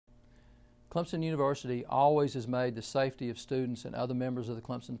Clemson University always has made the safety of students and other members of the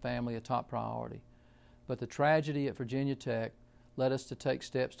Clemson family a top priority, but the tragedy at Virginia Tech led us to take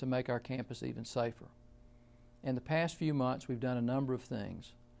steps to make our campus even safer. In the past few months, we've done a number of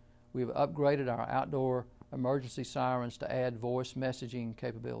things. We have upgraded our outdoor emergency sirens to add voice messaging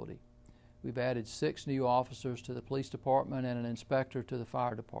capability. We've added 6 new officers to the police department and an inspector to the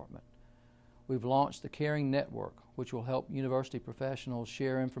fire department. We've launched the Caring Network, which will help university professionals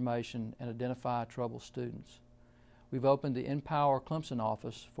share information and identify troubled students. We've opened the Empower Clemson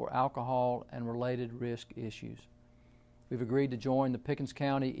office for alcohol and related risk issues. We've agreed to join the Pickens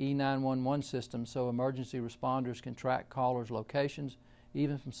County E911 system so emergency responders can track callers' locations,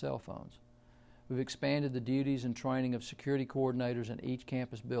 even from cell phones. We've expanded the duties and training of security coordinators in each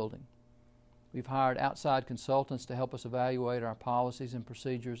campus building. We've hired outside consultants to help us evaluate our policies and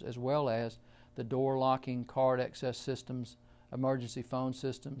procedures, as well as the door locking, card access systems, emergency phone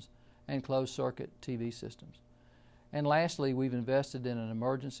systems, and closed-circuit TV systems. And lastly, we've invested in an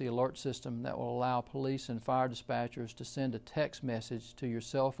emergency alert system that will allow police and fire dispatchers to send a text message to your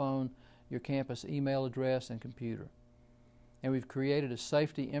cell phone, your campus email address, and computer. And we've created a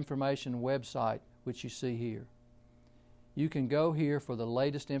safety information website, which you see here. You can go here for the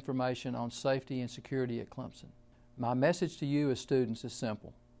latest information on safety and security at Clemson. My message to you as students is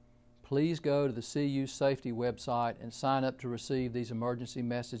simple. Please go to the CU Safety website and sign up to receive these emergency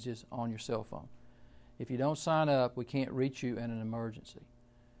messages on your cell phone. If you don't sign up, we can't reach you in an emergency.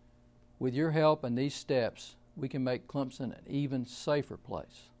 With your help and these steps, we can make Clemson an even safer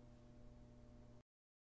place.